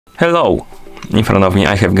Hello! In front of me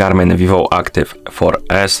I have Garmin Vivoactive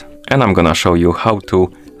 4S and I'm gonna show you how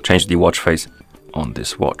to change the watch face on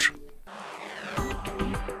this watch.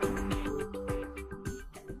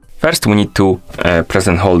 First we need to press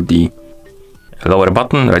and hold the lower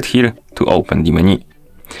button right here to open the menu.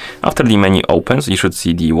 After the menu opens, you should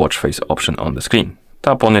see the watch face option on the screen.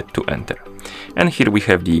 Tap on it to enter. And here we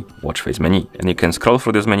have the watch face menu, and you can scroll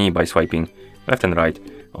through this menu by swiping left and right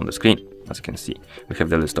on the screen. As you can see, we have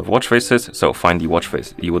the list of watch faces, so find the watch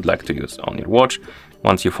face you would like to use on your watch.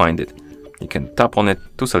 Once you find it, you can tap on it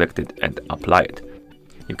to select it and apply it.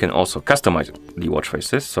 You can also customize the watch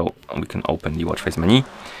faces, so we can open the watch face menu,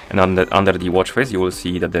 and under the watch face you will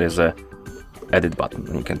see that there is a edit button,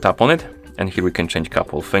 and you can tap on it, and here we can change a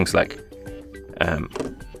couple of things like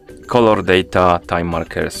color, data, time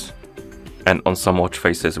markers, and on some watch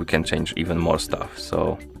faces we can change even more stuff.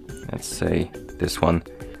 So let's say this one,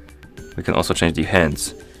 we can also change the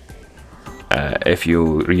hands if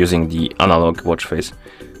you're using the analog watch face.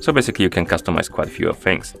 So basically you can customize quite a few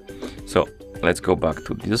things. So let's go back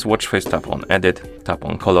to this watch face, tap on edit, tap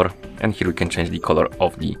on color, and here we can change the color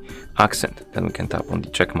of the accent. Then we can tap on the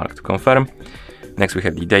check mark to confirm. Next we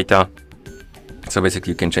have the data. So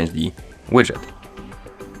basically you can change the widget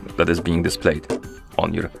that is being displayed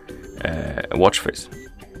on your watch face.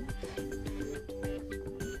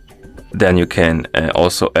 Then you can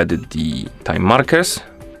also edit the time markers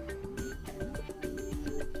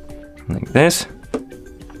like this.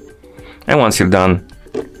 And once you're done,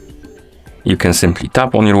 you can simply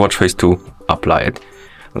tap on your watch face to apply it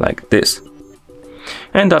like this.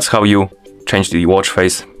 And that's how you change the watch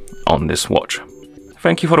face on this watch.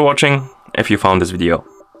 Thank you for watching. If you found this video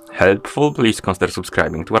helpful, please consider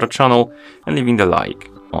subscribing to our channel and leaving a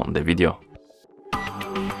like on the video.